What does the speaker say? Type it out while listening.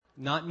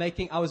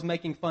I was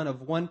making fun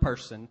of one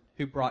person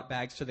who brought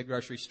bags to the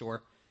grocery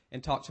store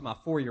and talked to my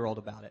 4-year-old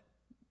about it.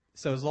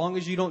 So as long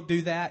as you don't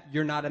do that,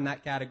 you're not in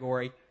that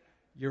category.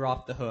 You're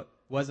off the hook.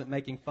 Wasn't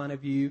making fun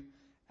of you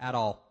at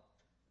all.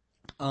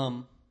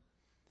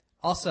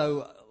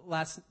 Also,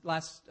 last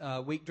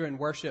week during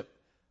worship,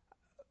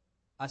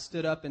 I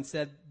stood up and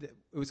said that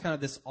it was kind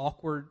of this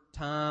awkward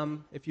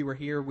time. If you were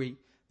here,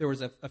 there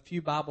was a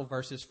few Bible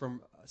verses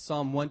from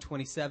Psalm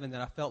 127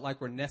 that I felt like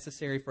were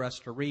necessary for us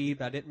to read,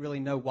 but I didn't really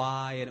know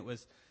why, and it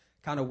was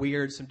kind of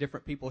weird. Some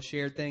different people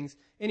shared things.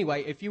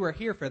 Anyway, if you were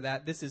here for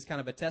that, this is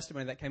kind of a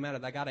testimony that came out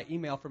of it. I got an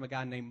email from a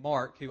guy named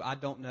Mark, who I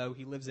don't know.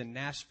 He lives in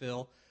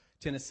Nashville,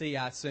 Tennessee,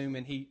 I assume,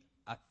 and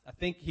I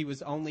think he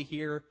was only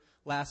here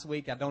last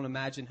week. I don't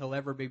imagine he'll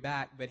ever be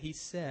back, but he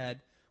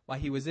said while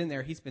he was in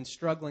there, he's been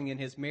struggling in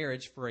his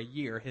marriage for a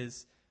year.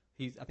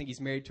 I think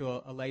he's married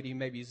to a lady who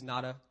maybe is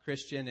not a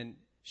Christian, and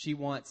she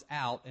wants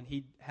out, and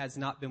he has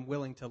not been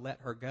willing to let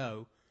her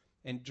go.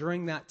 And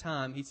during that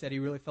time, he said he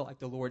really felt like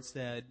the Lord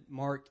said,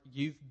 Mark,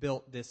 you've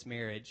built this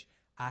marriage.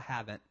 I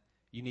haven't.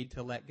 You need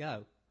to let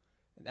go.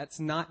 And that's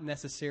not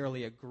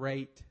necessarily a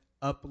great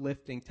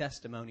uplifting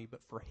testimony,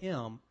 but for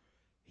him,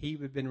 he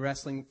had been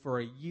wrestling for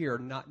a year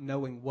not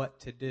knowing what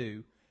to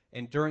do.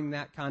 And during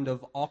that kind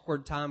of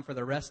awkward time for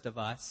the rest of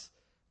us,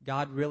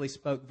 God really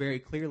spoke very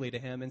clearly to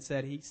him and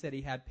said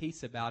he had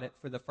peace about it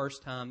for the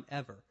first time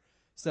ever.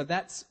 So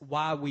that's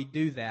why we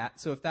do that.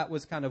 So if that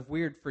was kind of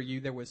weird for you,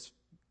 there was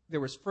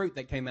fruit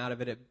that came out of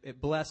it. It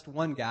blessed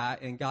one guy,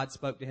 and God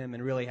spoke to him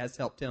and really has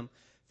helped him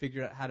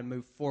figure out how to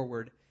move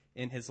forward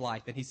in his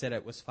life. And he said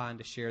it was fine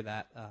to share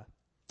that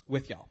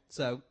with y'all.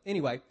 So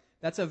anyway,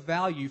 that's a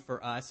value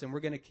for us, and we're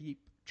going to keep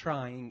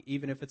trying,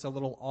 even if it's a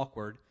little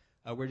awkward.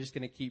 We're just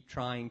going to keep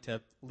trying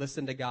to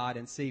listen to God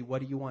and see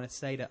what do you want to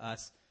say to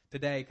us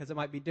today, because it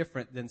might be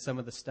different than some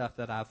of the stuff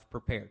that I've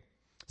prepared.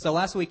 So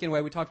last week,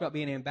 anyway, we talked about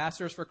being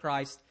ambassadors for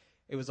Christ.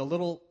 It was a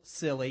little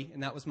silly,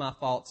 and that was my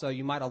fault. So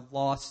you might have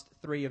lost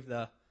 3 of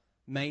the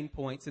main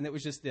points, and it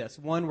was just this.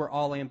 1, we're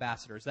all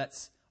ambassadors.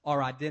 That's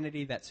our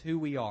identity. That's who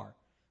we are.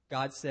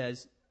 God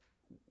says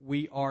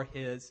we are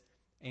his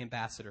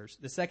ambassadors.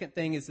 The second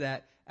thing is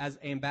that as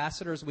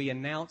ambassadors, we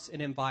announce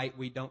and invite,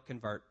 we don't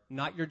convert.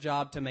 Not your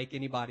job to make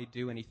anybody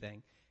do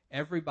anything.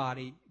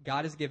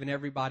 God has given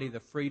everybody the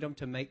freedom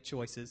to make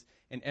choices,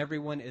 and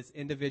everyone is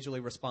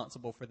individually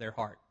responsible for their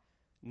heart.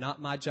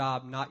 Not my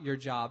job, not your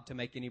job to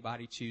make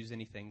anybody choose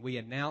anything. We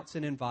announce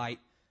and invite.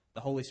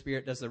 The Holy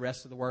Spirit does the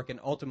rest of the work,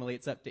 and ultimately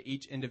it's up to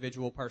each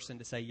individual person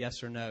to say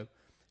yes or no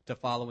to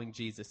following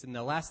Jesus. And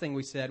the last thing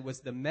we said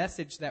was the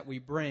message that we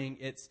bring,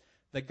 it's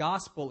the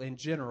gospel in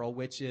general,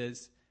 which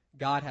is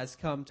God has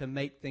come to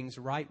make things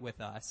right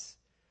with us,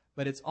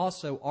 but it's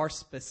also our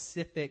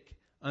specific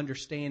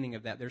understanding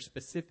of that. There's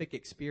specific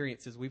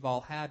experiences we've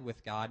all had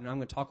with God, and I'm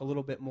going to talk a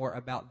little bit more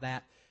about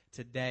that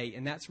today.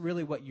 And that's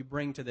really what you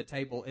bring to the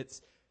table.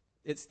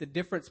 It's the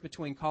difference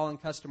between calling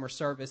customer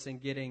service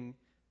and getting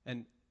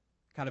an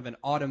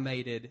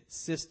automated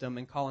system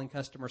and calling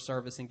customer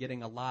service and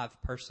getting a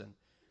live person.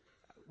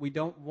 We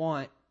don't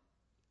want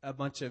a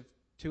bunch of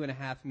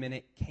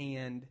 2.5-minute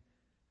canned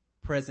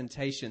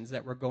presentations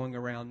that we're going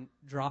around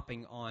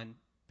dropping on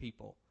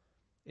people.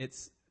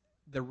 It's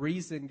the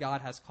reason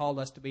God has called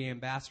us to be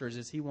ambassadors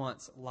is he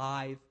wants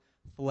live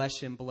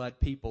flesh and blood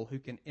people who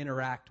can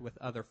interact with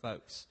other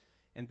folks.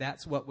 And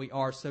that's what we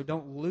are. So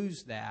don't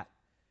lose that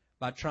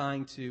by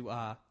trying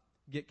to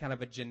get kind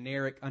of a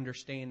generic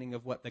understanding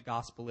of what the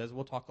gospel is.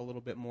 We'll talk a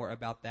little bit more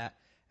about that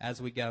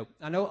as we go.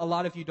 I know a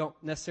lot of you don't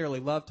necessarily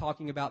love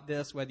talking about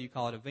this, whether you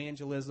call it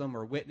evangelism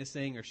or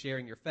witnessing or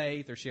sharing your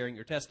faith or sharing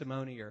your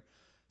testimony or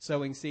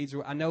sowing seeds.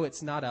 I know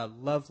it's not a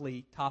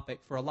lovely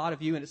topic for a lot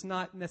of you, and it's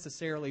not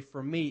necessarily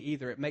for me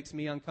either. It makes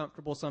me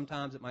uncomfortable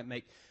sometimes. It might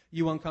make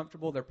you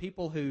uncomfortable. There are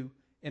people who,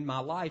 in my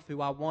life, who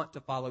I want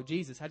to follow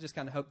Jesus. I just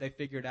kind of hope they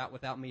figure it out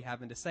without me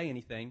having to say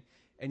anything.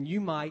 And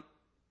you might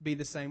be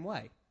the same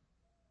way.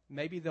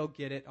 Maybe they'll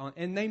get it on,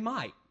 and they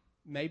might.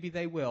 Maybe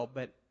they will,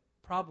 but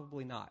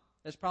probably not.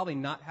 That's probably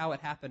not how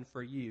it happened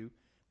for you, and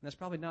that's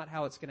probably not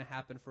how it's going to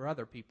happen for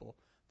other people.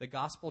 The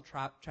gospel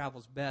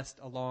travels best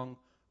along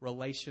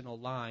relational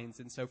lines,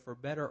 and so for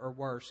better or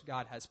worse,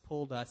 God has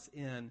pulled us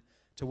in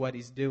to what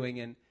he's doing.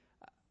 And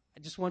I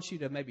just want you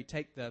to maybe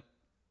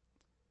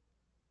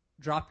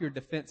drop your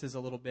defenses a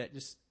little bit,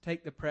 just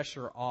take the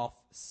pressure off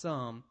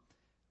some.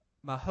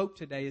 My hope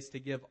today is to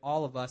give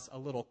all of us a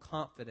little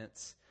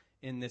confidence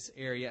in this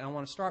area. And I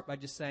want to start by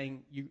just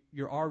saying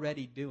you're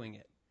already doing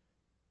it.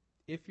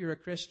 If you're a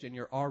Christian,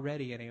 you're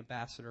already an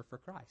ambassador for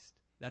Christ.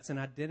 That's an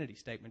identity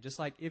statement. Just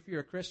like if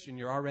you're a Christian,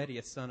 you're already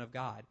a son of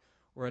God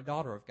or a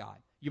daughter of God.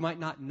 You might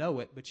not know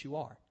it, but you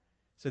are.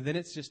 So then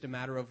it's just a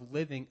matter of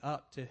living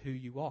up to who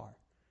you are.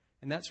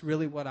 And that's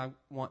really what I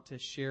want to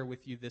share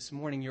with you this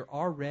morning. You're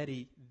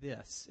already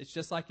this. It's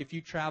just like if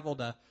you travel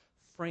to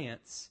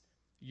France,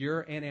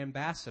 you're an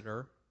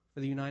ambassador for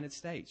the United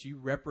States. You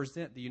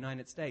represent the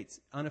United States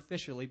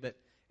unofficially, but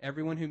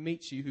everyone who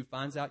meets you, who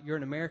finds out you're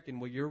an American,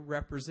 well, you're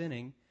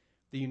representing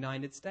the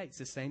United States.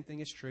 The same thing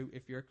is true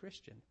if you're a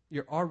Christian.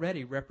 You're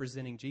already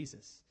representing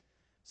Jesus.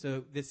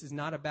 So this is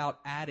not about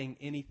adding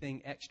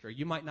anything extra.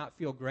 You might not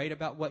feel great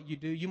about what you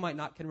do. You might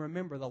not can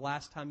remember the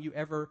last time you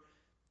ever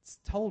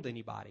told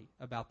anybody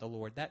about the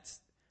Lord.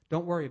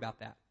 Don't worry about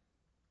that.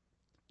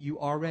 You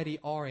already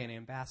are an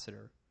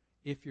ambassador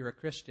if you're a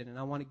Christian, and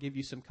I want to give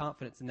you some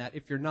confidence in that.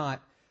 If you're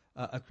not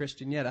a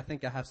Christian yet, I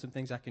think I have some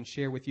things I can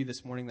share with you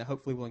this morning that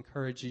hopefully will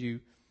encourage you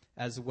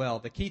as well.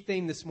 The key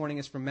theme this morning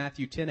is from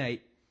Matthew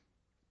 10:8.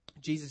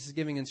 Jesus is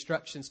giving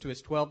instructions to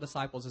his 12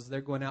 disciples as they're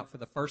going out for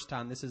the first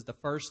time. This is the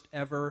first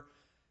ever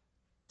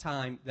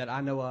time that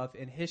I know of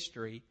in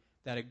history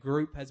that a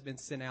group has been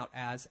sent out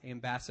as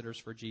ambassadors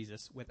for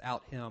Jesus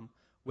without him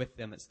with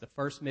them. It's the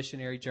first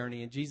missionary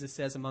journey, and Jesus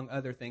says, among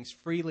other things,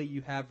 freely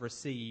you have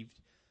received,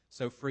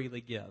 so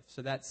freely give.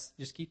 So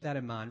just keep that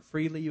in mind.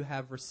 Freely you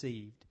have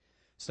received,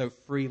 so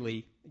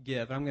freely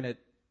give. And I'm going to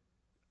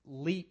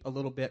leap a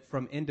little bit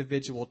from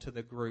individual to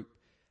the group.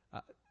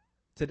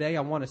 Today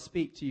I want to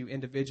speak to you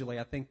individually.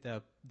 I think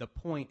the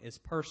point is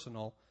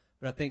personal,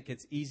 but I think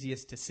it's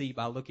easiest to see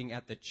by looking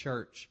at the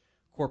church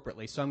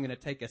corporately. So I'm going to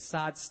take a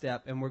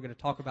sidestep, and we're going to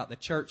talk about the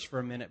church for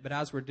a minute. But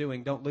as we're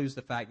doing, don't lose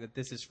the fact that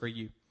this is for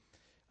you.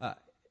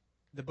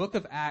 The book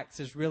of Acts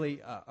is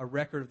really a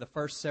record of the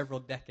first several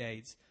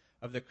decades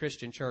of the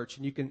Christian church.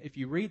 And if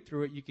you read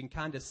through it, you can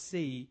kind of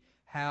see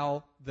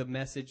how the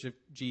message of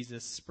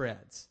Jesus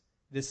spreads.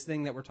 This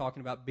thing that we're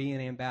talking about, being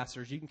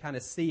ambassadors, you can kind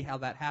of see how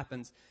that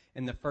happens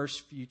in the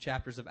first few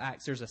chapters of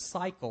Acts. There's a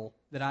cycle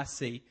that I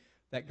see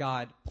that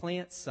God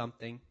plants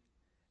something,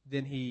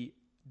 then he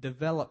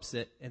develops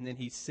it, and then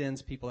he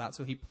sends people out.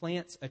 So he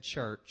plants a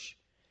church,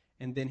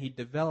 and then he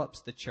develops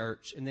the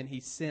church, and then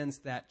he sends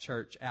that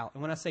church out.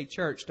 And when I say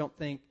church, don't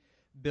think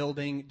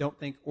building, don't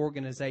think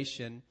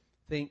organization,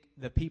 think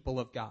the people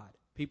of God,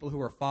 people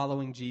who are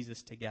following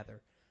Jesus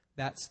together.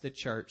 That's the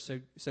church.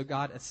 So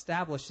God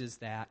establishes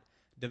that,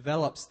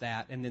 develops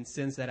that, and then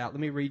sends that out.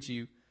 Let me read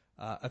you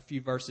a few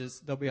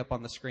verses. They'll be up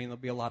on the screen. There'll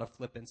be a lot of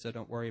flipping, so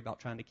don't worry about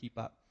trying to keep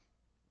up.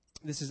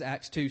 This is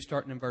Acts 2,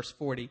 starting in verse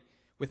 40.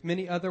 With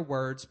many other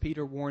words,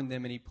 Peter warned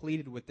them, and he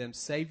pleaded with them,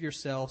 "Save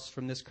yourselves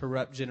from this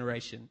corrupt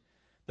generation."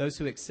 Those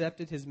who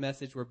accepted his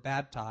message were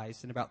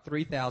baptized, and about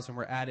 3,000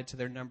 were added to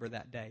their number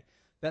that day.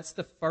 That's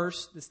the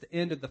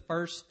end of the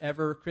first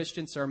ever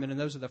Christian sermon, and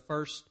those are the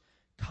first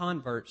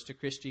converts to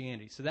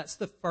Christianity. So that's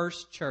the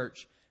first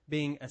church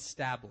being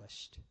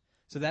established.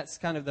 So that's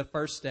kind of the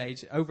first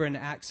stage. Over in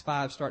Acts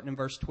 5, starting in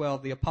verse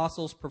 12, the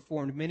apostles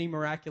performed many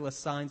miraculous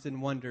signs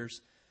and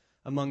wonders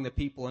among the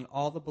people, and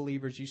all the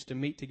believers used to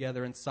meet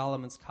together in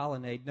Solomon's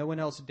colonnade. No one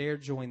else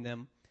dared join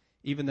them,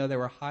 even though they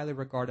were highly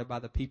regarded by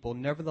the people.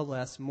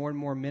 Nevertheless, more and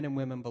more men and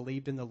women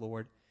believed in the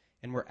Lord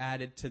and were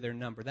added to their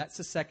number. That's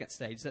the second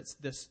stage. That's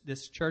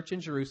this church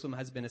in Jerusalem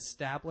has been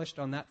established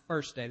on that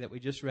first day that we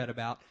just read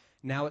about.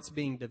 Now it's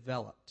being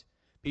developed.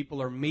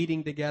 People are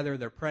meeting together,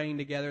 they're praying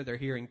together, they're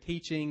hearing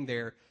teaching,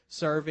 they're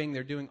serving,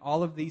 they're doing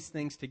all of these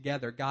things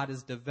together. God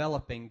is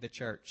developing the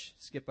church.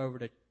 Skip over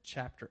to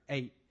chapter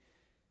 8.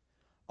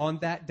 On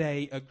that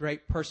day, a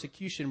great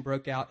persecution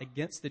broke out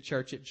against the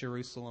church at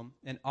Jerusalem,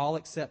 and all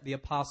except the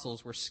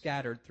apostles were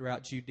scattered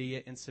throughout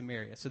Judea and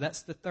Samaria. So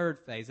that's the third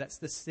phase. That's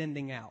the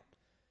sending out.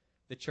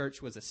 The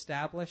church was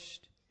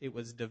established, it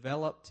was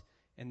developed,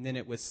 and then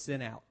it was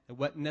sent out. It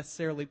wasn't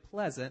necessarily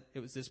pleasant. It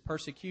was this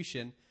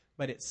persecution,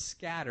 but it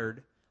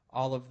scattered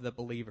all of the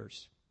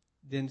believers.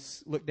 Then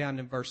look down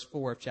in verse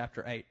 4 of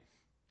chapter 8.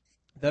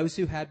 Those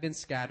who had been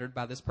scattered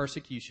by this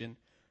persecution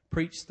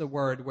preached the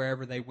word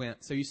wherever they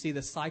went. So you see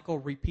the cycle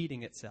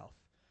repeating itself.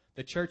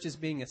 The church is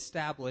being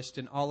established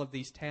in all of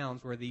these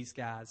towns where these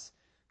guys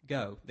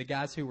go. The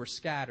guys who were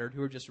scattered,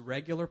 who were just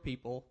regular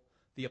people,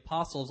 the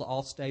apostles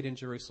all stayed in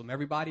Jerusalem.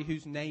 Everybody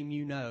whose name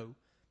you know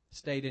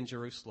stayed in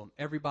Jerusalem.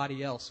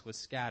 Everybody else was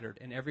scattered.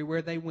 And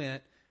everywhere they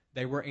went,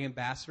 they were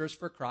ambassadors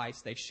for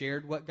Christ. They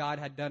shared what God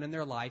had done in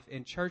their life,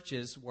 and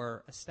churches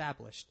were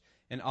established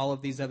in all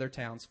of these other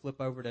towns. Flip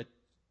over to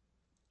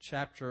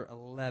chapter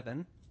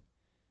 11,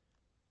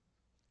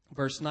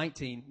 verse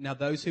 19. Now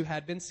those who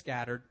had been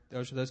scattered,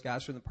 those are those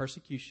guys from the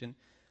persecution,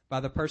 by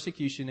the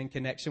persecution in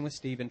connection with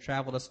Stephen,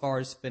 traveled as far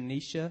as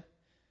Phoenicia,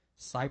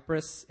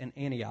 Cyprus, and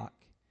Antioch,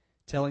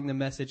 telling the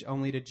message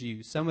only to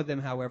Jews. Some of them,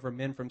 however,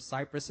 men from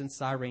Cyprus and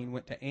Cyrene,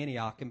 went to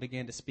Antioch and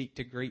began to speak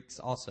to Greeks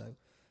also,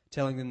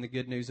 telling them the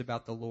good news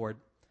about the Lord.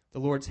 The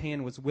Lord's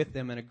hand was with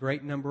them, and a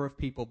great number of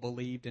people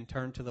believed and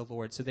turned to the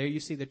Lord. So there you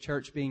see the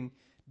church being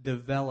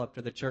developed,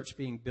 or the church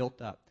being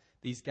built up.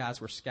 These guys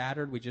were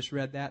scattered. We just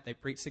read that. They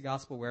preached the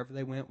gospel wherever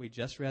they went. We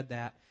just read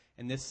that.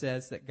 And this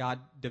says that God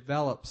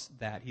develops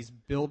that. He's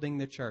building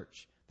the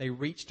church. They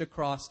reached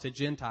across to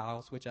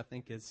Gentiles, which I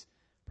think is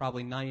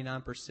probably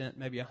 99%,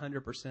 maybe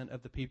 100%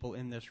 of the people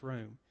in this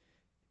room.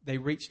 They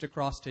reached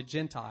across to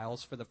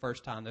Gentiles for the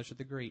first time. Those are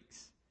the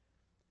Greeks.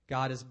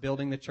 God is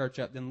building the church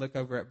up. Then look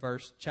over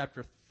at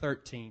chapter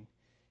 13.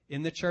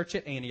 In the church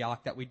at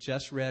Antioch that we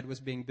just read was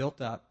being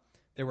built up,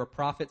 there were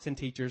prophets and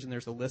teachers, and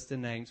there's a list of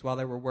names. While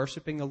they were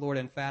worshiping the Lord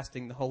and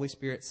fasting, the Holy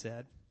Spirit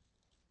said,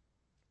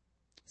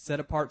 "Set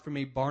apart for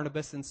me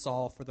Barnabas and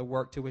Saul for the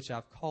work to which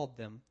I've called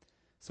them."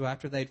 So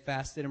after they'd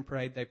fasted and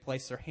prayed, they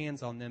placed their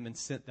hands on them and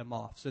sent them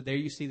off. So there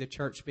you see the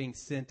church being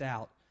sent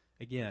out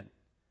again.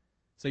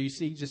 So you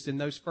see just in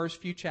those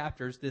first few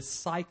chapters, this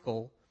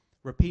cycle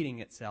repeating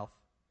itself.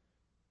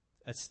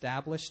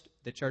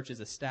 The church is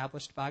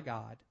established by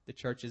God, the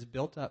church is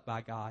built up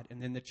by God,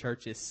 and then the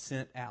church is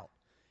sent out.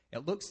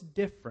 It looks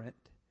different,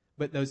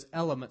 but those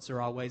elements are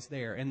always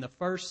there. In the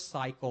first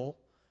cycle,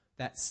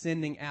 that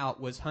sending out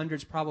was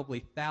hundreds, probably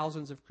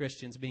thousands of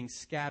Christians being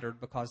scattered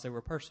because they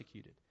were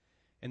persecuted.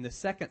 In the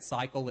second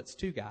cycle, it's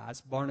two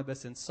guys,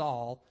 Barnabas and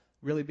Saul,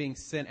 really being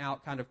sent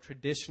out kind of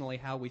traditionally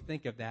how we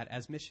think of that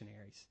as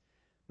missionaries.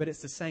 But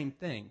it's the same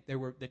thing.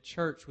 The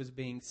church was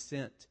being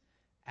sent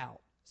out.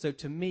 So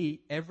to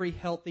me, every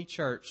healthy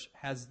church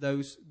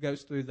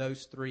goes through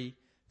those three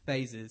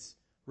phases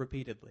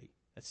repeatedly.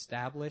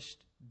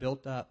 Established,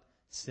 built up,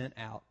 sent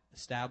out.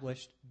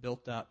 Established,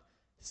 built up,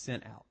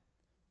 sent out.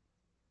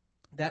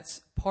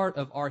 That's part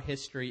of our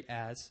history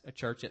as a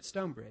church at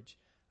Stonebridge.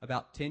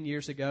 About 10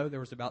 years ago, there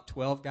was about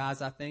 12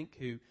 guys, I think,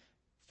 who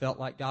felt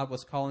like God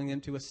was calling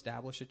them to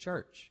establish a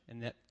church.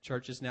 And that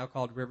church is now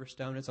called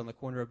Riverstone. It's on the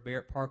corner of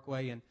Barrett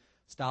Parkway and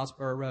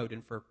Stylesboro Road.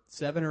 And for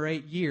 7 or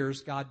 8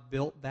 years, God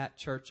built that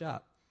church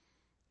up.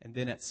 And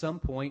then at some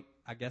point,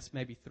 I guess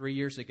maybe 3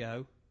 years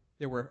ago,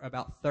 there were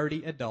about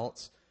 30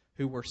 adults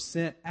who were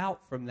sent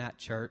out from that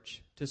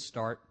church to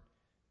start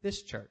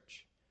this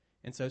church.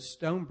 And so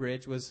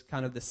Stonebridge was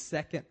kind of the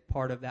second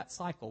part of that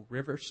cycle.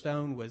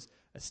 Riverstone was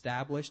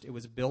established. It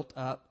was built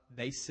up.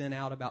 They sent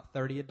out about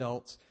 30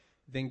 adults.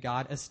 Then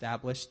God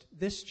established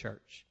this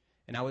church.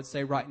 And I would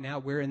say right now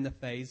we're in the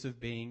phase of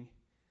being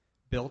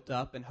built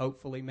up, and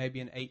hopefully maybe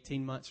in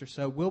 18 months or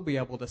so we'll be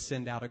able to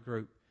send out a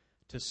group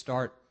to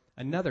start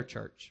another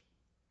church.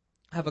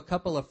 I have a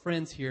couple of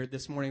friends here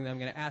this morning that I'm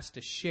going to ask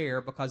to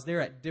share because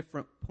they're at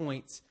different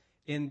points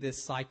in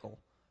this cycle.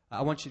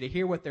 I want you to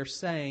hear what they're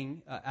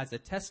saying as a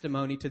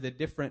testimony to the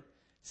different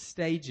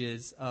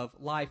stages of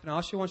life. And I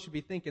also want you to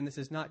be thinking this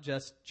is not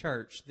just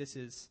church. This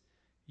is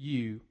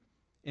you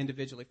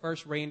individually.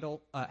 First,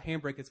 Randall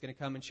Hambrick is going to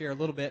come and share a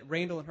little bit.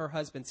 Randall and her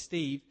husband,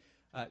 Steve,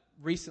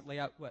 recently,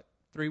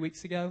 3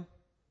 weeks ago,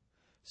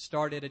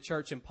 started a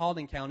church in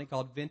Paulding County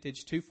called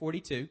Vintage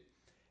 242.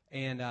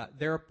 And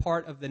they're a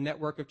part of the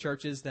network of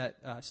churches that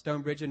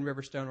Stonebridge and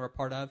Riverstone are a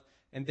part of.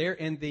 And they're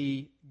in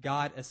the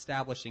God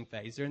establishing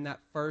phase. They're in that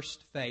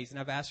first phase. And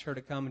I've asked her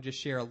to come and just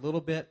share a little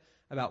bit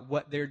about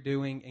what they're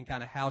doing and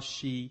kind of how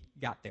she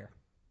got there.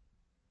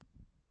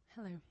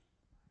 Hello.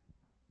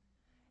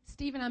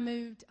 Steve and I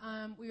moved.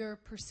 We were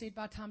pursued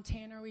by Tom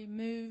Tanner. We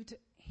moved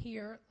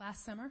here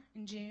last summer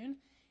in June.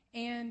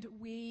 And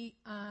we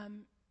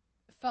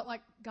felt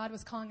like God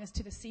was calling us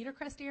to the Cedar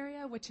Crest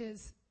area, which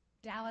is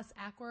Dallas,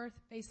 Ackworth,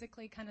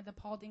 basically kind of the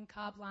Paulding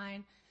Cobb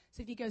line.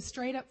 So if you go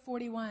straight up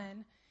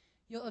 41,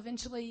 you'll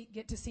eventually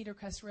get to Cedar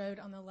Crest Road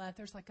on the left.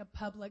 There's like a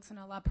Publix and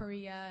a La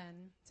Paria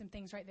and some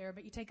things right there.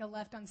 But you take a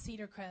left on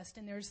Cedar Crest,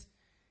 and there's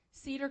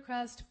Cedar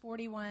Crest,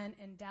 41,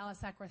 and Dallas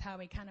Ackworth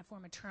Highway kind of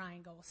form a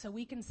triangle. So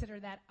we consider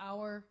that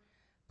our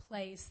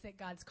place that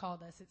God's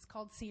called us. It's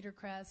called Cedar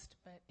Crest,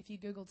 but if you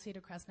Googled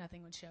Cedar Crest,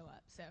 nothing would show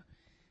up. So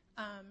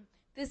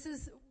this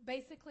is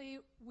basically,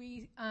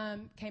 we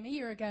came a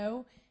year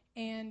ago,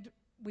 and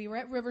we were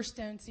at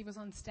Riverstone. Steve was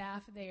on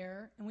staff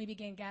there, and we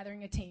began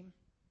gathering a team.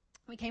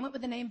 We came up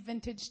with the name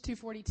Vintage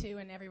 242,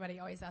 and everybody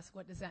always asks,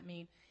 what does that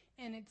mean?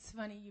 And it's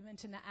funny, you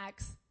mentioned the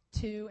Acts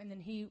 2, and then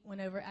he went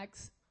over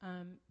Acts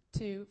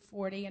 2,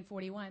 40, and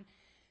 41.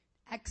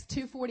 Acts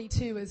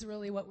 2:42 is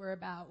really what we're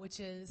about, which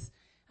is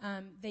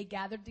they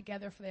gathered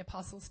together for the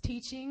apostles'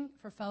 teaching,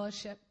 for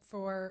fellowship,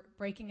 for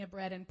breaking of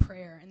bread and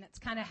prayer, and that's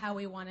kind of how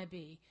we want to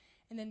be.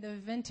 And then the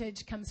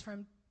vintage comes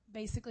from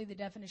basically the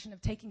definition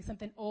of taking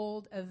something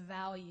old of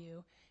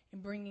value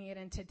and bringing it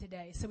into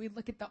today. So we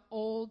look at the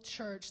old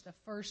church, the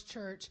first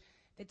church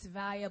that's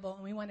valuable,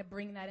 and we want to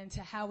bring that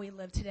into how we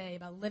live today,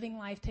 by living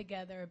life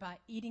together, by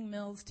eating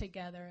meals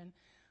together, and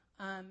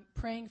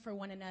praying for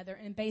one another,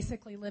 and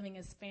basically living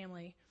as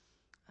family.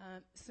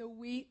 So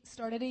we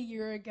started a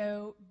year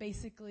ago,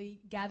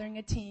 basically gathering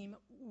a team.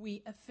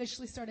 We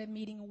officially started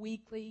meeting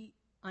weekly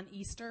on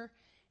Easter,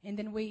 and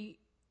then we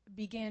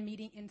began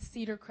meeting in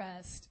Cedar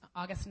Crest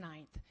August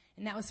 9th.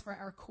 And that was for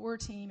our core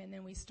team, and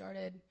then we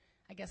started,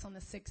 I guess, on the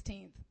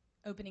 16th,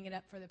 opening it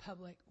up for the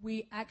public.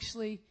 We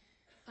actually,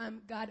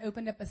 God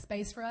opened up a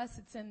space for us.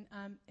 It's in,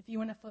 if you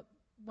want to flip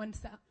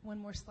one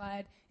more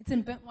slide, it's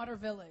in Bentwater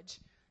Village.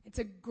 It's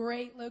a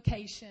great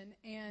location,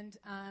 and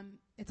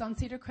it's on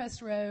Cedar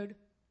Crest Road.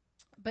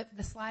 But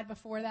the slide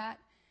before that,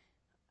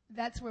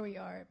 that's where we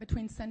are,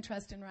 between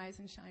SunTrust and Rise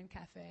and Shine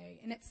Cafe.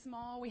 And it's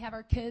small. We have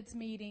our kids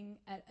meeting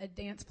at a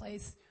dance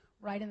place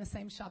right in the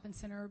same shopping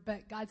center.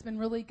 But God's been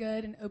really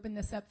good and opened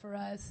this up for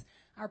us.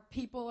 Our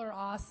people are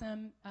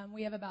awesome.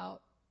 We have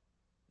about,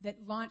 that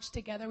launched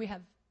together, we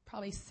have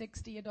probably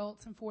 60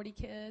 adults and 40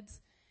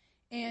 kids.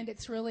 And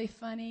it's really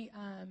funny.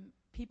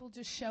 People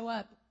just show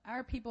up.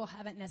 Our people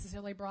haven't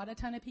necessarily brought a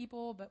ton of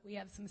people, but we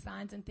have some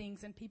signs and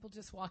things, and people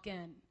just walk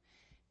in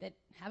that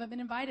haven't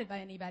been invited by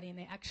anybody, and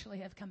they actually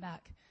have come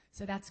back.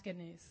 So that's good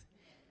news.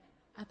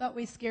 I thought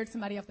we scared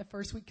somebody off the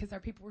first week because our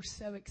people were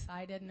so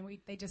excited, and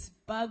they just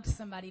bugged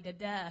somebody to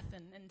death.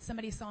 And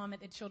somebody saw them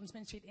at the children's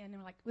ministry, and they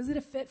were like, "Was it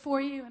a fit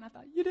for you?" And I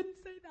thought, "You didn't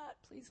say that,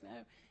 please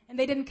no." And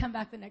they didn't come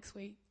back the next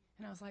week,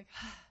 and I was like,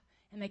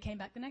 and they came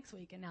back the next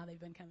week, and now they've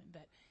been coming.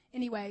 But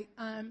anyway,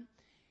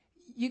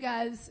 you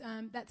guys,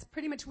 that's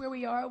pretty much where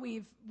we are.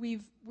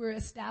 We're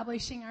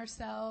establishing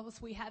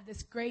ourselves. We have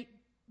this great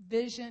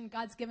vision.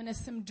 God's given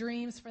us some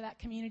dreams for that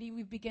community.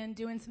 We've begun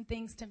doing some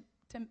things to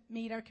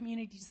meet our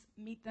communities,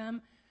 meet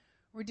them.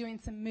 We're doing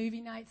some movie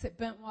nights at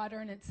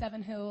Bentwater and at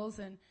Seven Hills,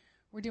 and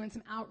we're doing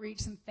some outreach,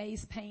 some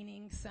face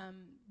painting,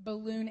 some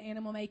balloon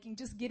animal making,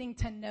 just getting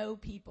to know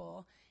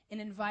people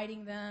and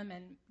inviting them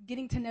and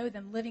getting to know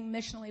them, living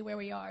missionally where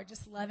we are,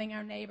 just loving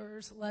our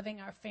neighbors, loving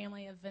our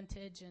family of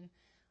Vintage, and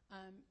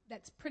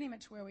that's pretty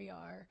much where we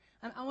are.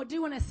 I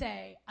do want to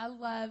say I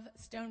love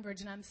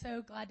Stonebridge, and I'm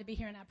so glad to be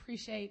here, and I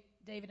appreciate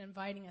David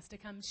inviting us to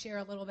come share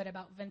a little bit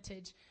about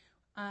Vintage.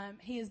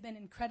 He has been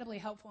incredibly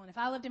helpful, and if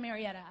I lived in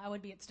Marietta, I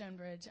would be at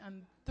Stonebridge.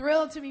 I'm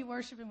thrilled to be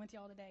worshiping with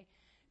y'all today.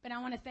 But I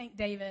want to thank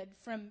David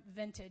from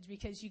Vintage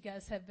because you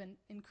guys have been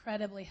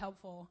incredibly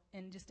helpful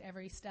in just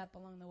every step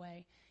along the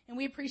way. And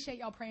we appreciate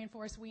y'all praying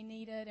for us. We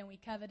need it, and we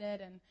covet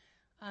it.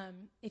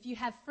 And if you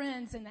have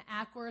friends in the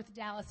Ackworth,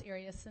 Dallas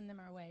area, send them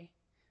our way.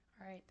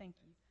 All right, thank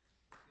you.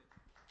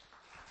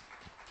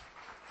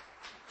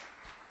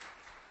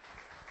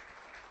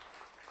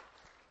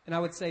 And I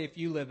would say if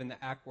you live in the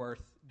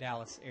Ackworth,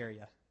 Dallas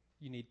area,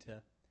 you need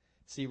to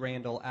see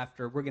Randall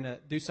after. We're going to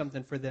do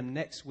something for them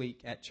next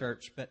week at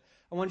church. But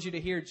I wanted you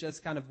to hear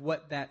just kind of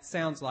what that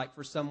sounds like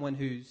for someone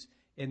who's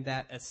in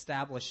that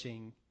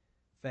establishing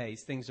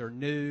phase. Things are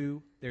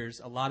new. There's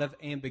a lot of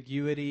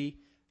ambiguity.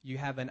 You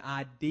have an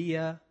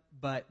idea,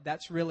 but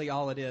that's really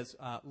all it is.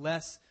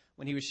 Les,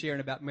 when he was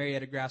sharing about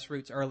Marietta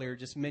Grassroots earlier,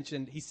 just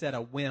mentioned, he said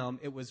a whim.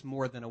 It was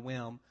more than a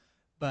whim.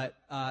 But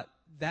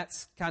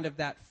that's kind of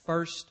that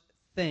first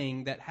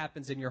thing that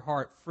happens in your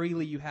heart.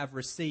 Freely you have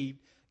received.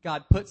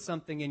 God put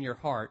something in your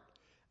heart.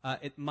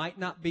 It might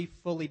not be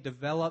fully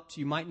developed.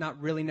 You might not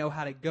really know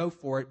how to go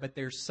for it, but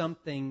there's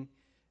something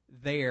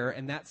there,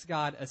 and that's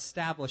God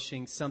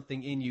establishing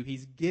something in you.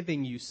 He's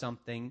giving you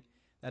something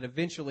that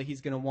eventually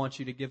He's going to want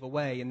you to give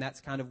away, and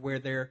that's kind of where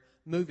they're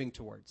moving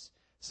towards.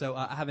 So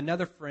I have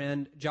another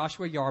friend,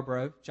 Joshua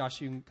Yarbrough. Josh,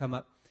 you can come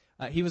up.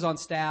 He was on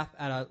staff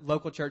at a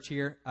local church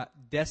here,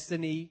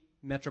 Destiny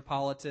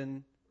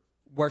Metropolitan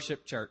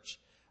Worship Church.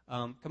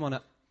 Come on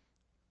up.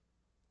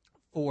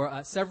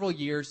 For several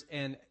years,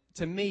 and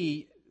to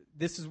me,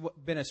 this has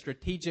been a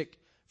strategic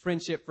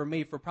friendship for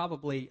me for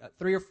probably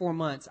 3 or 4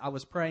 months. I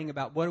was praying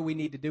about what do we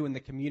need to do in the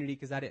community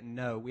because I didn't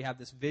know. We have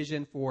this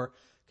vision for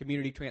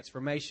community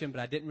transformation, but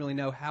I didn't really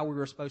know how we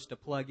were supposed to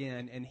plug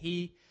in. And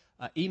he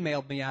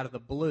emailed me out of the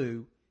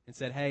blue and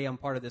said, "Hey, I'm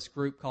part of this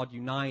group called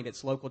Unite.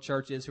 It's local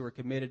churches who are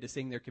committed to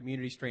seeing their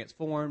communities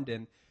transformed."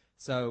 And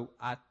so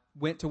I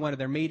went to one of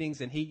their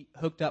meetings, and he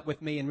hooked up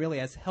with me and really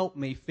has helped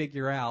me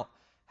figure out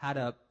how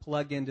to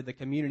plug into the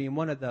community.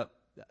 And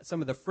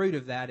some of the fruit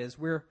of that is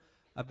we're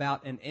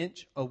about an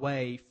inch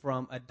away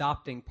from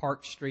adopting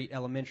Park Street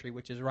Elementary,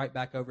 which is right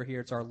back over here.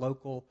 It's our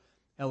local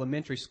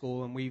elementary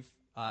school, and we've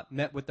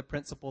met with the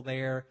principal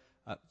there.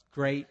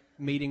 Great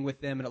meeting with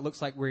them, and it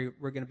looks like we're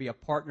going to be a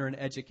partner in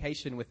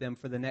education with them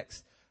for the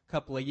next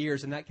couple of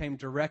years. And that came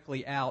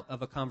directly out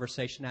of a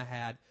conversation I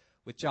had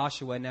with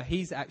Joshua. Now,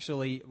 he's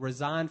actually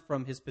resigned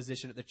from his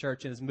position at the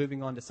church and is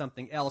moving on to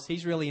something else.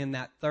 He's really in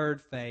that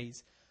third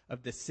phase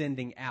of the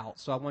sending out.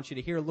 So I want you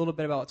to hear a little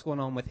bit about what's going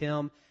on with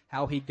him,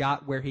 how he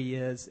got where he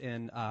is,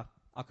 and I'll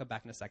come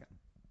back in a second.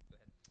 Go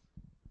ahead.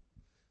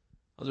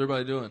 How's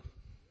everybody doing?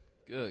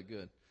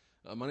 Good.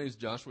 My name is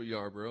Joshua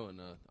Yarbrough,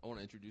 and I want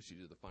to introduce you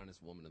to the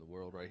finest woman in the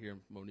world right here,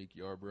 Monique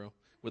Yarbrough,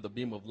 with a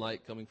beam of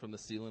light coming from the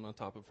ceiling on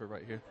top of her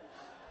right here.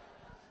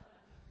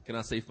 Can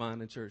I say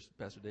fine in church,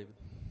 Pastor David?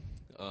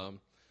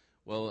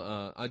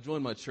 I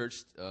joined my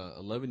church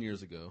 11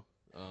 years ago.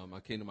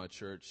 I came to my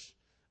church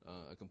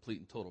a complete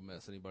and total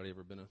mess. Anybody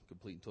ever been a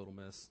complete and total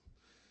mess?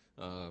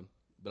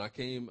 But I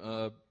came,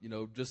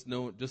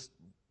 just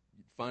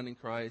finding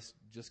Christ,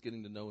 just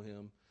getting to know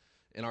Him.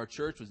 And our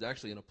church was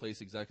actually in a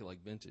place exactly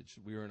like Vintage.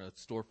 We were in a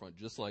storefront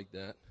just like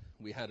that.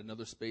 We had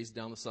another space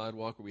down the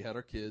sidewalk where we had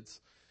our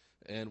kids.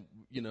 And,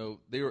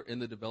 they were in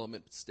the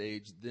development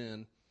stage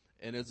then.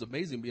 And it's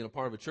amazing being a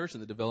part of a church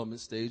in the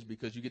development stage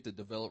because you get to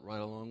develop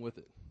right along with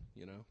it,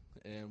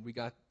 And we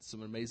got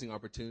some amazing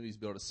opportunities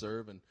to be able to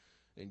serve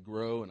and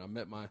grow. And I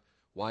met my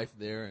wife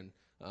there. And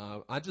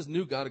I just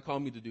knew God had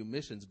called me to do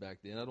missions back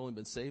then. I'd only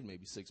been saved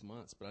maybe 6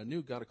 months. But I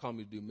knew God had called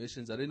me to do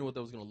missions. I didn't know what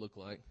that was going to look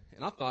like.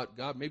 And I thought,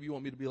 God, maybe you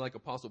want me to be like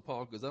Apostle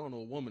Paul because I don't know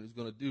a woman who's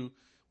going to do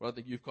what I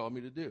think you've called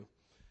me to do.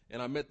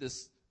 And I met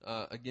this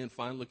again,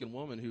 fine-looking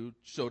woman who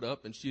showed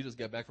up, and she just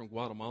got back from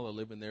Guatemala,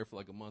 living there for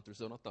like a month or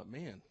so. And I thought,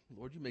 man,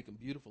 Lord, you make them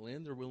beautiful,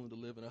 and they're willing to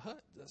live in a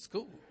hut. That's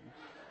cool,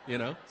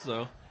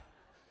 So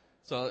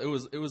it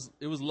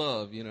was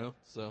love,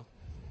 So,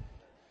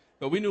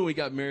 but we knew when we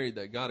got married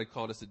that God had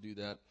called us to do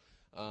that.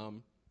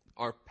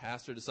 Our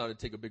pastor decided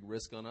to take a big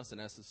risk on us and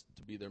asked us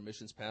to be their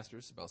missions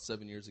pastors about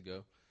 7 years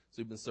ago. So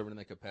we've been serving in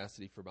that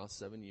capacity for about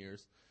 7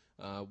 years.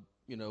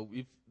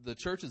 The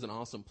church is an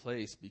awesome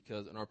place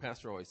because, and our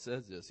pastor always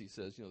says this, he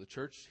says, the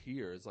church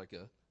here is like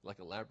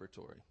a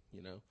laboratory,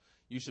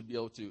 You should be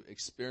able to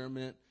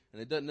experiment,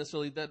 and it doesn't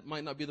necessarily, that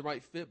might not be the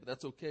right fit, but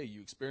that's okay.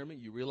 You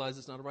experiment, you realize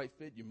it's not a right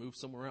fit, you move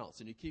somewhere else,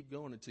 and you keep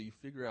going until you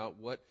figure out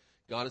what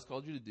God has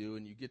called you to do,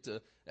 and you get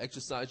to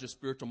exercise your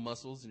spiritual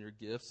muscles and your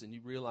gifts, and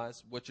you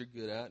realize what you're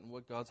good at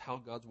and how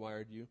God's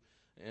wired you.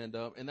 And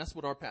that's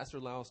what our pastor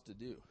allows us to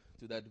do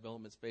through that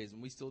development phase,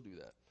 and we still do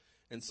that.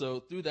 And so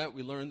through that,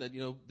 we learned that,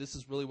 this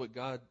is really what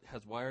God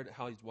has wired,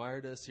 how he's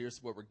wired us.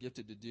 Here's what we're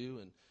gifted to do.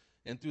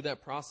 And through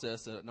that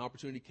process, an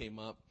opportunity came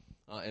up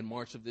in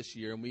March of this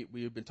year, and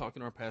we have been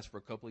talking to our pastor for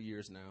a couple of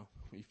years now.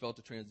 We felt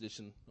a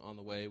transition on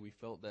the way. We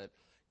felt that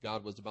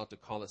God was about to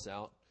call us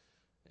out.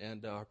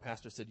 And our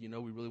pastor said, we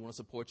really want to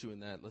support you in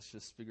that. Let's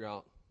just figure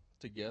out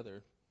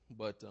together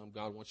what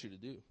God wants you to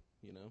do,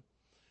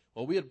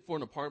 Well, we had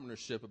formed a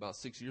partnership about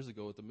 6 years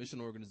ago with a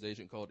mission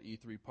organization called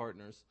E3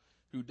 Partners,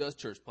 who does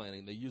church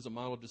planning. They use a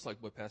model just like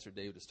what Pastor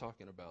David is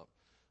talking about,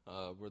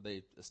 where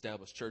they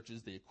establish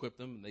churches, they equip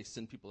them, and they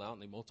send people out,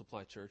 and they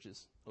multiply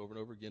churches over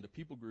and over again to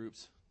people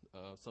groups,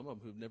 some of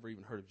them who've never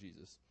even heard of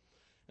Jesus.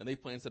 And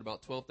they've planted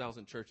about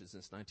 12,000 churches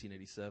since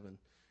 1987, and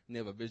they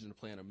have a vision to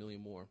plant 1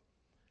 million more.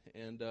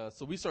 And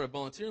so we started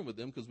volunteering with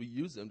them because we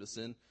use them to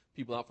send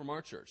people out from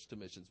our church to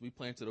missions. We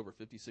planted over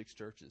 56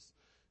 churches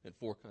in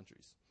 4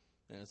 countries,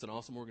 and it's an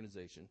awesome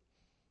organization.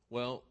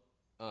 Well,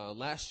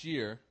 last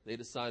year, they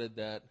decided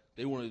that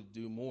they wanted to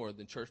do more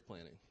than church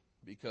planting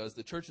because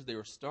the churches they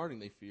were starting,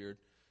 they feared,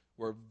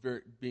 were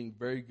being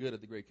very good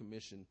at the Great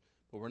Commission,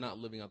 but were not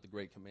living out the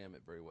Great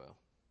Commandment very well,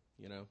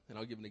 And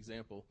I'll give an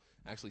example.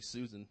 Actually,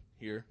 Susan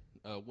here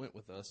went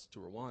with us to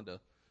Rwanda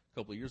a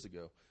couple of years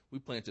ago. We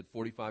planted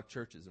 45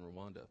 churches in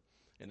Rwanda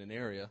in an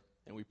area,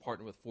 and we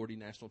partnered with 40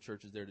 national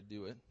churches there to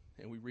do it,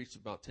 and we reached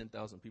about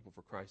 10,000 people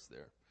for Christ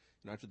there.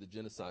 And after the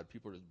genocide,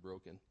 people are just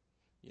broken,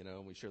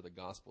 and we share the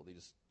gospel. They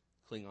just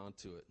cling on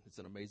to it. It's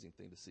an amazing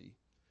thing to see.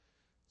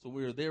 So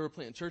we were there, we're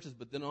planting churches,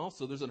 but then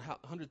also there's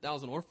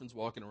 100,000 orphans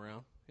walking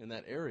around in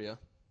that area,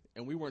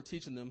 and we weren't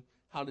teaching them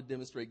how to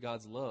demonstrate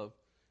God's love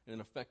in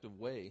an effective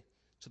way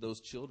to those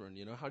children.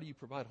 How do you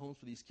provide homes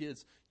for these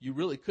kids? You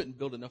really couldn't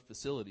build enough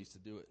facilities to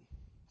do it.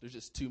 There's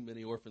just too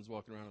many orphans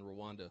walking around in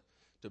Rwanda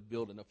to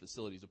build enough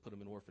facilities to put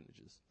them in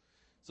orphanages.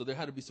 So there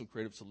had to be some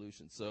creative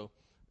solutions. So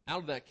out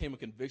of that came a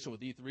conviction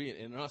with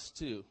E3 and us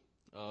too,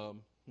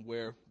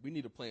 where we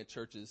need to plant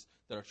churches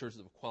that are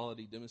churches of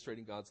quality,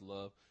 demonstrating God's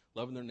love,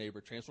 loving their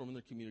neighbor, transforming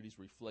their communities,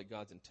 reflect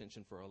God's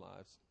intention for our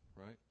lives,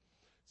 right?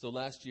 So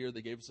last year,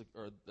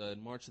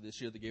 in March of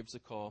this year, they gave us a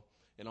call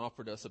and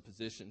offered us a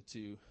position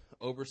to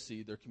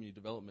oversee their community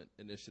development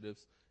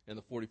initiatives in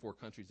the 44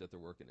 countries that they're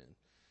working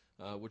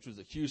in, which was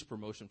a huge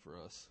promotion for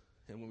us.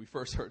 And when we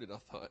first heard it, I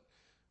thought,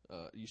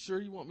 you sure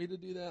you want me to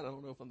do that? I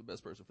don't know if I'm the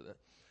best person for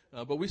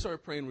that. But we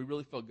started praying. We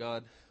really felt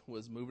God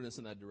was moving us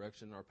in that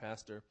direction. Our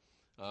pastor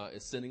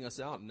is sending us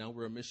out, and now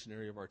we're a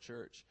missionary of our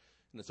church.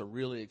 And it's a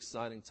really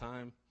exciting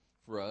time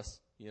for us.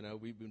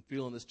 We've been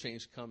feeling this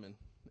change coming.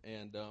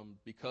 And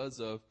because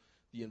of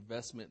the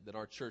investment that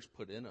our church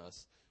put in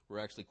us, we're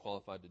actually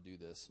qualified to do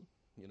this.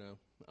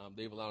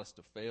 They've allowed us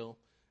to fail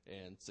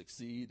and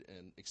succeed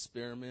and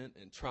experiment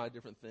and try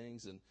different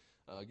things and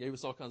gave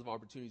us all kinds of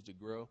opportunities to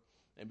grow.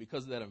 And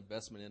because of that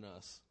investment in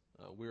us,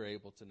 we're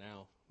able to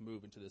now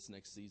move into this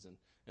next season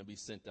and be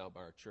sent out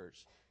by our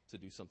church to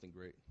do something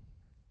great.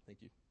 Thank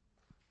you.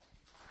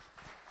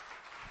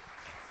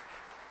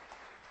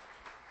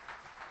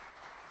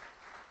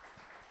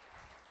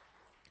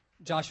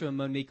 Joshua and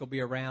Monique will be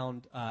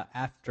around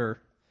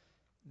after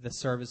the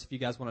service if you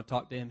guys want to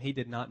talk to him. He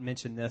did not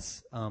mention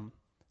this,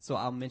 so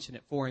I'll mention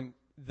it for him.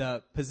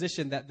 The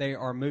position that they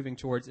are moving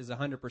towards is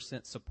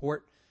 100%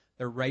 support.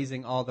 They're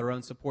raising all their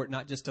own support,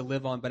 not just to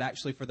live on, but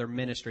actually for their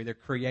ministry.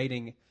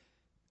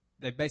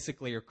 They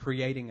basically are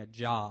creating a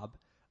job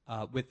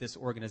with this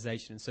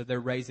organization. So they're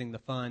raising the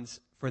funds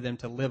for them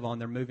to live on.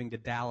 They're moving to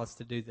Dallas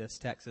to do this,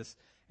 Texas,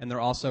 and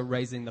they're also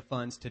raising the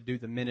funds to do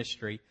the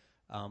ministry.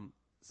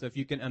 So if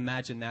you can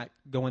imagine that,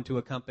 going to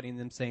a company and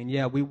them saying,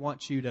 yeah, we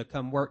want you to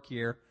come work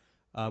here.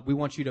 We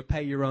want you to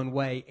pay your own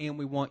way, and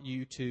we want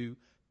you to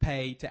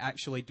pay to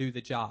actually do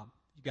the job.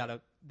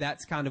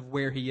 That's kind of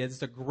where he is.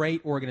 It's a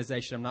great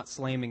organization. I'm not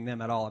slamming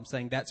them at all. I'm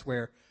saying that's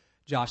where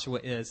Joshua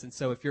is. And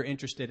so if you're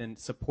interested in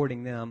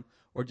supporting them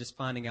or just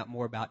finding out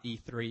more about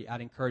E3,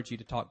 I'd encourage you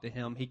to talk to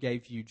him. He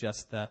gave you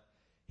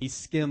he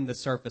skimmed the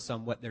surface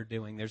on what they're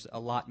doing. There's a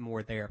lot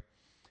more there.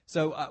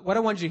 So what I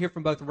wanted you to hear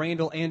from both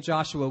Randall and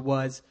Joshua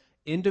was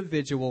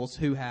individuals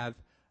who have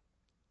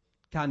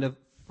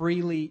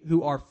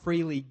who are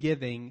freely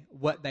giving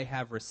what they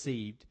have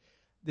received.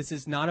 This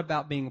is not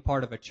about being a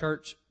part of a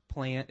church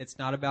plant. It's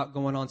not about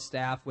going on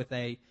staff with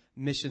a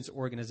missions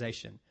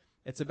organization.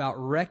 It's about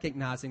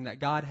recognizing that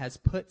God has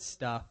put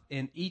stuff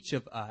in each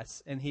of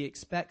us, and he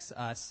expects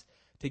us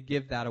to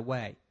give that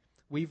away.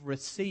 We've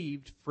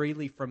received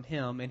freely from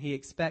him, and he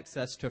expects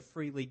us to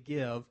freely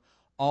give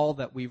all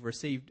that we've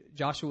received.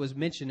 Joshua was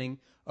mentioning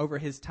over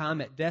his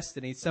time at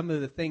Destiny, some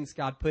of the things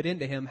God put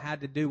into him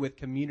had to do with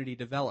community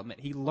development.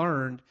 He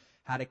learned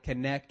how to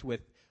connect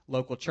with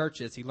local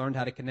churches. He learned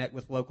how to connect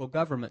with local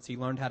governments. He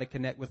learned how to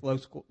connect with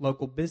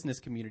local business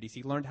communities.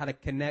 He learned how to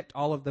connect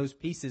all of those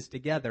pieces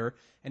together,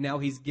 and now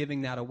he's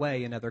giving that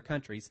away in other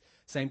countries.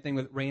 Same thing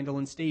with Randall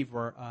and Steve,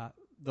 were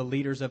the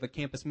leaders of a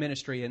campus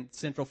ministry in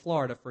Central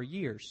Florida for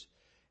years.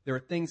 There are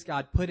things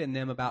God put in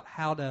them about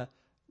how to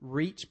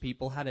reach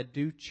people, how to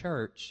do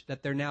church,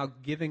 that they're now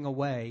giving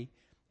away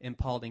in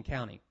Paulding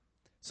County.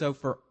 So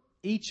for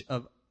each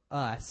of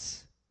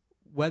us,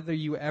 whether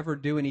you ever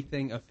do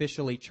anything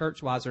officially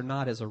church-wise or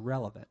not is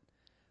irrelevant.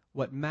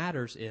 What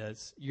matters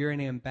is you're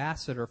an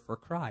ambassador for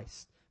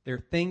Christ. There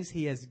are things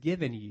he has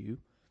given you,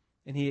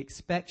 and he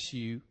expects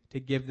you to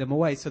give them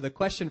away. So the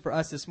question for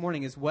us this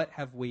morning is, what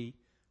have we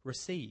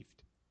received?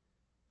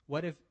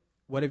 What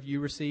have you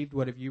received?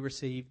 What have you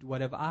received?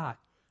 What have I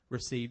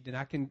received? And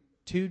I can,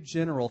 two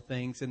general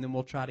things, and then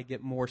we'll try to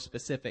get more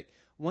specific.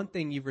 One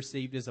thing you've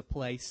received is a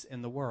place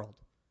in the world.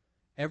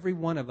 Every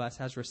one of us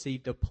has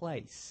received a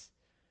place.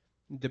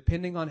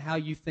 Depending on how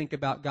you think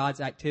about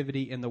God's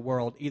activity in the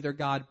world, either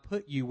God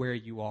put you where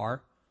you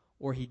are,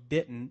 or he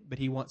didn't, but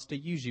he wants to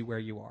use you where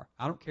you are.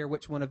 I don't care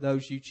which one of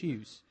those you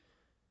choose,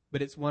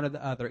 but it's one or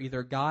the other.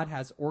 Either God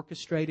has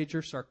orchestrated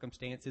your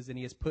circumstances and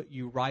he has put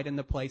you right in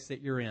the place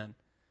that you're in.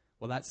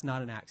 Well, that's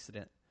not an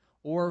accident.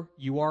 Or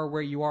you are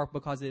where you are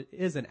because it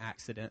is an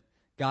accident.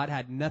 God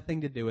had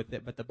nothing to do with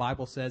it, but the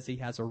Bible says he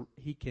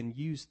can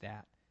use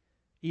that.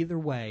 Either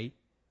way,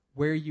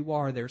 where you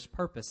are, there's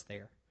purpose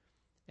there.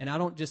 And I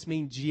don't just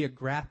mean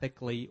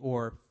geographically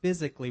or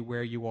physically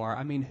where you are.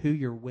 I mean who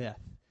you're with.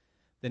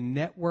 The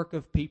network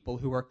of people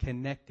who are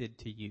connected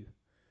to you.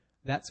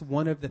 That's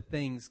one of the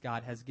things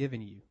God has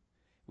given you.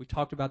 We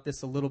talked about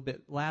this a little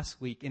bit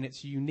last week, and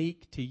it's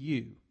unique to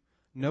you.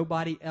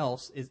 Nobody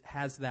else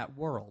has that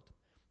world.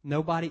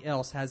 Nobody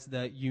else has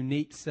the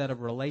unique set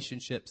of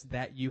relationships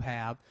that you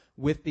have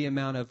with the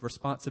amount of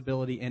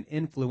responsibility and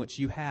influence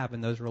you have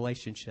in those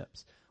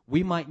relationships.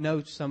 We might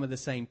know some of the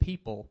same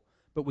people,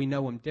 but we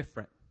know them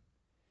different.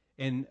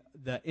 And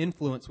the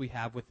influence we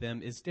have with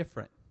them is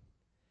different.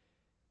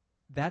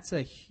 That's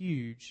a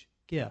huge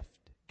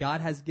gift.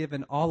 God has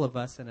given all of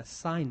us an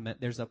assignment.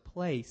 There's a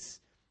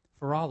place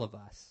for all of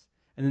us.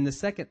 And then the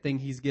second thing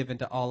he's given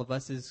to all of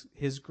us is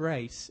his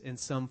grace in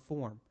some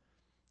form.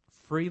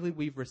 Freely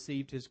we've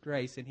received his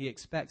grace, and he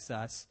expects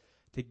us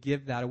to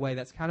give that away.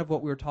 That's kind of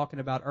what we were talking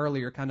about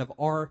earlier, kind of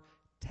our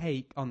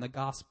take on the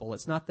gospel.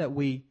 It's not that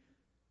we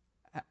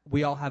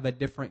all have a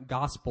different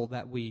gospel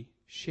that we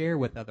share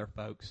with other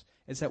folks.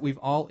 It's that we've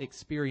all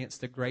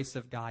experienced the grace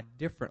of God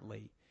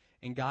differently,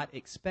 and God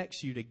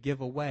expects you to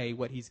give away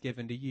what he's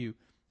given to you.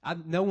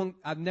 I've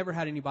never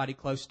had anybody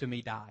close to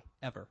me die,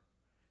 ever.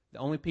 The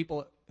only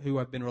people who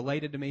have been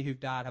related to me who've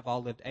died have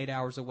all lived 8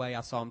 hours away.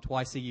 I saw them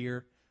twice a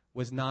year.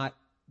 Was not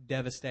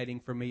devastating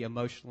for me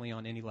emotionally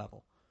on any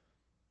level.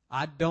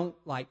 I don't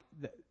like,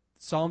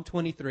 Psalm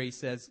 23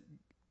 says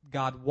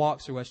God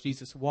walks through us.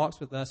 Jesus walks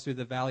with us through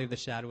the valley of the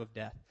shadow of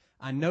death.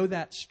 I know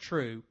that's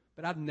true,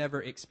 but I've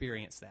never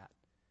experienced that.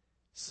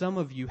 Some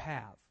of you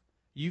have.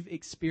 You've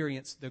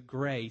experienced the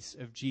grace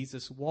of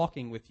Jesus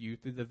walking with you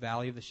through the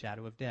valley of the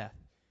shadow of death.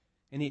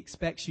 And he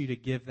expects you to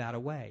give that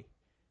away.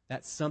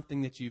 That's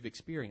something that you've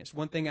experienced.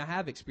 One thing I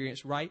have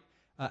experienced right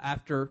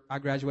after I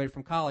graduated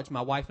from college,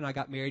 my wife and I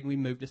got married and we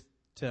moved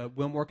to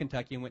Wilmore,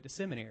 Kentucky and went to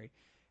seminary.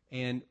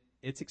 And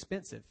it's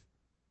expensive.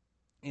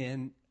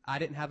 And I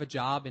didn't have a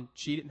job and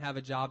she didn't have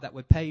a job that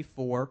would pay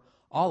for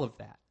all of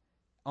that.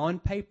 On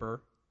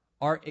paper,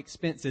 our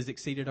expenses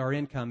exceeded our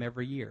income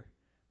every year,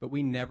 but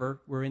we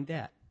never were in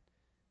debt.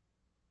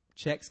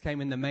 Checks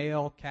came in the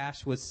mail.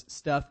 Cash was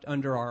stuffed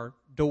under our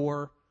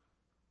door.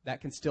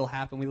 That can still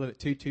happen. We live at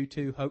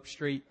 222 Hope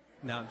Street.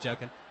 No, I'm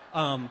joking.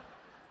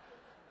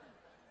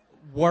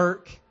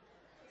 Work.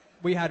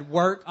 We had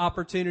work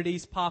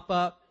opportunities pop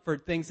up for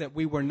things that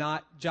we were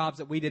not, jobs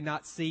that we did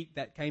not seek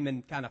that came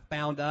and kind of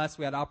found us.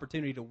 We had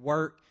opportunity to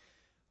work.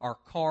 Our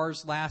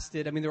cars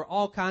lasted. I mean, there were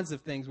all kinds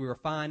of things. We were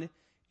fine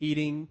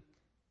eating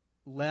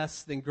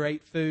less than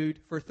great food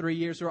for 3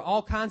 years. There were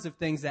all kinds of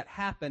things that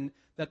happened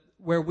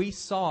where we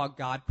saw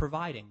God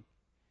providing.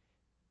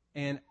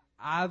 And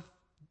I've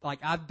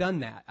done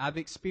that. I've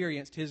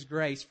experienced his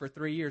grace for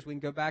 3 years. We can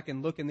go back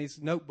and look in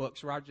these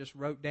notebooks where I just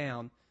wrote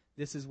down,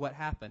 this is what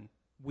happened,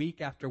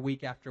 week after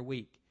week after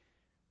week.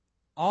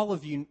 All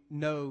of you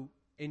know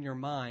in your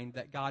mind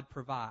that God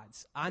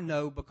provides. I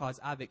know because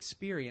I've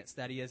experienced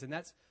that he is. And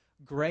that's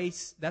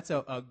grace. That's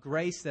a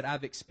grace that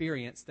I've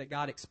experienced that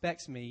God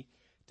expects me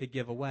to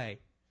give away.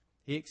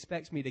 He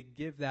expects me to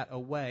give that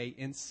away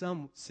in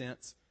some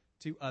sense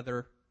to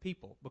other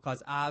people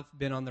because I've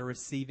been on the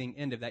receiving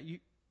end of that. You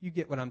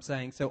get what I'm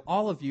saying? So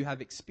all of you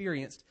have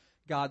experienced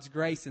God's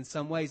grace in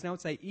some ways. And I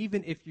would say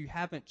even if you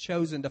haven't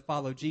chosen to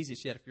follow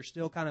Jesus yet, if you're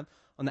still kind of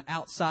on the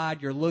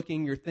outside, you're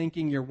looking, you're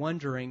thinking, you're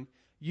wondering,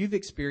 you've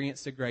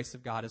experienced the grace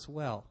of God as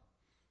well.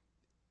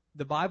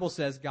 The Bible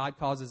says God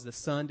causes the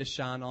sun to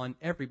shine on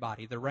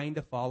everybody, the rain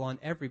to fall on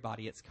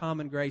everybody. It's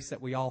common grace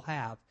that we all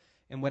have.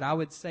 And what I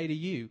would say to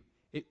you,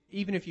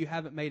 even if you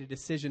haven't made a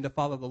decision to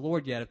follow the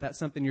Lord yet, if that's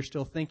something you're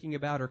still thinking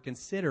about or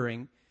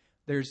considering,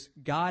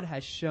 God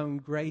has shown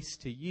grace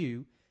to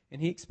you,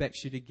 and He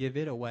expects you to give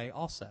it away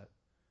also.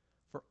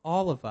 For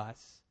all of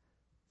us,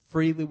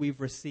 freely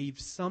we've received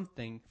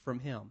something from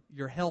Him.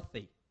 You're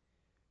healthy.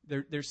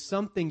 There's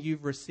something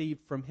you've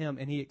received from Him,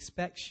 and He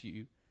expects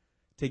you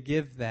to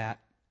give that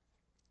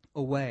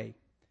away.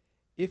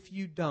 If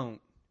you don't,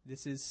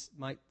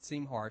 might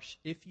seem harsh,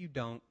 if you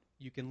don't,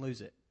 you can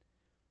lose it.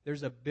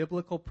 There's a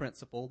biblical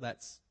principle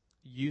that's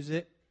use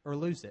it or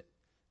lose it.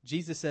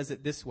 Jesus says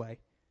it this way.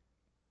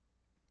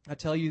 I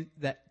tell you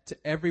that to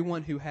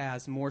everyone who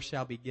has, more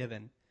shall be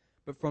given.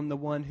 But from the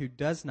one who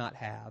does not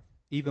have,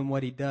 even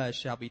what he does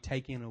shall be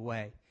taken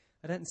away.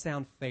 That doesn't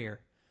sound fair.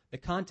 The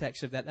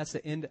context of that's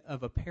the end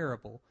of a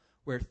parable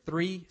where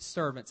 3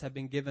 servants have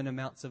been given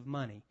amounts of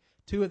money.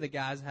 2 of the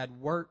guys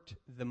had worked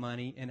the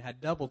money and had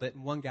doubled it,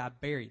 and one guy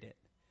buried it.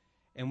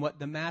 And what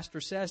the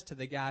master says to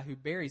the guy who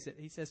buries it,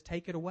 he says,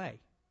 take it away.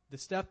 The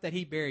stuff that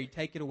he buried,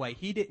 take it away.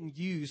 He didn't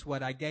use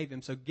what I gave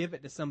him, so give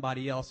it to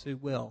somebody else who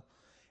will.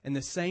 And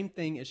the same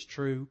thing is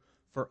true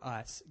for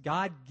us.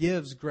 God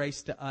gives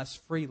grace to us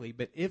freely,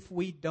 but if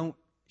we don't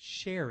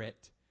share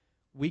it,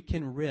 we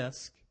can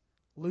risk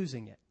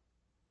losing it.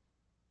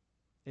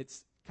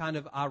 It's kind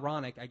of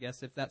ironic, I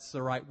guess, if that's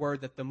the right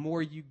word, that the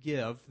more you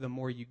give, the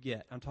more you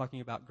get. I'm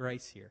talking about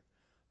grace here.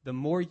 The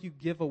more you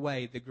give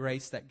away the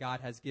grace that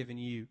God has given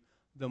you,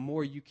 the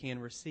more you can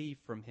receive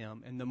from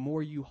Him. And the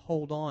more you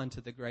hold on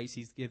to the grace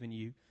He's given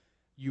you,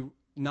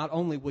 not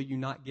only will you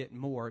not get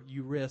more,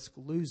 you risk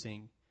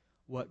losing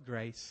what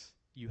grace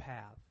you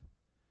have.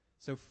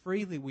 So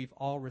freely we've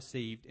all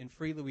received, and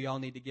freely we all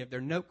need to give. There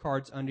are note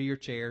cards under your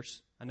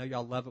chairs. I know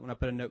y'all love it when I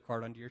put a note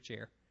card under your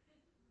chair.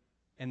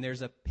 And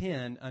there's a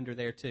pen under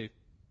there too.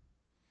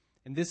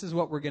 And this is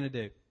what we're going to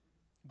do.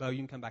 Bo, you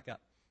can come back up.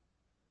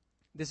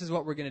 This is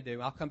what we're going to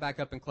do. I'll come back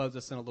up and close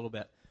this in a little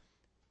bit.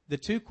 The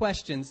 2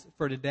 questions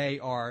for today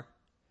are,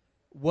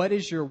 what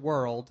is your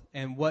world,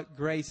 and what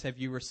grace have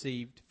you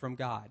received from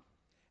God?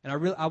 And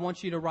I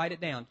want you to write it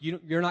down.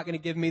 You're not going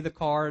to give me the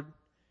card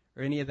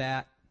or any of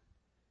that.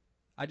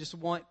 I just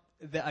want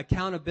the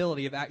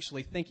accountability of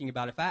actually thinking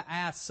about it. If I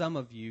ask some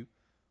of you,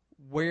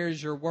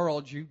 where's your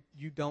world, you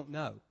don't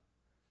know.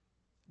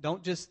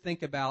 Don't just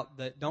think about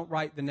don't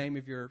write the name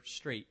of your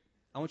street.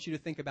 I want you to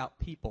think about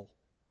people.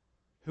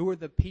 Who are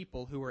the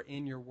people who are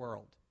in your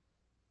world?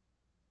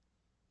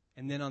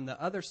 And then on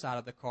the other side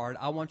of the card,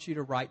 I want you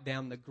to write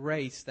down the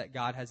grace that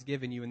God has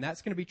given you. And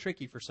that's going to be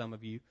tricky for some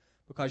of you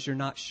because you're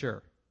not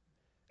sure.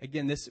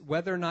 Again,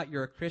 whether or not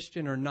you're a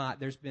Christian or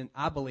not,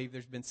 I believe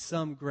there's been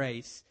some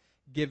grace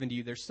given to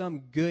you. There's some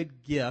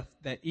good gift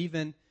that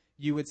even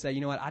you would say,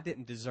 you know what, I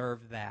didn't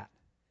deserve that.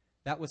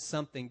 That was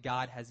something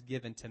God has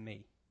given to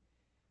me.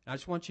 And I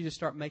just want you to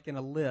start making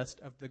a list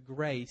of the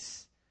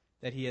grace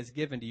that He has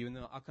given to you. And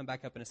then I'll come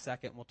back up in a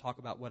second and we'll talk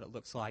about what it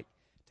looks like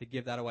to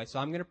give that away. So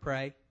I'm going to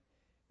pray,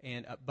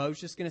 and Bo's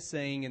just going to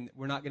sing, and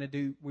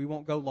we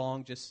won't go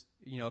long, just,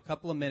 a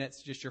couple of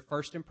minutes, just your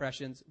first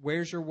impressions.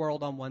 Where's your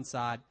world on one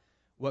side?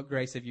 What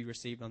grace have you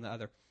received on the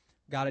other?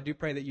 God, I do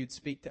pray that you'd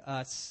speak to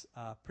us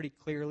pretty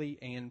clearly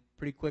and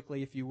pretty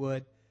quickly, if you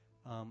would.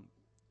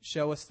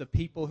 Show us the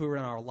people who are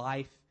in our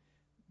life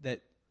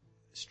that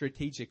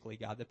strategically,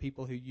 God, the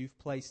people who you've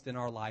placed in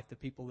our life, the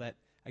people that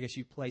I guess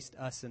you placed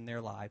us in their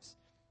lives.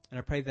 And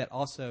I pray that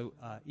also,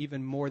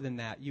 even more than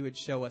that, you would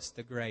show us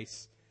the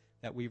grace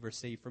that we've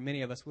received. For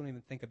many of us, we don't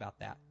even think about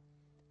that.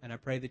 And I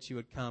pray that you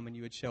would come and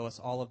you would show us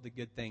all of the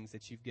good things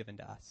that you've given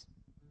to us.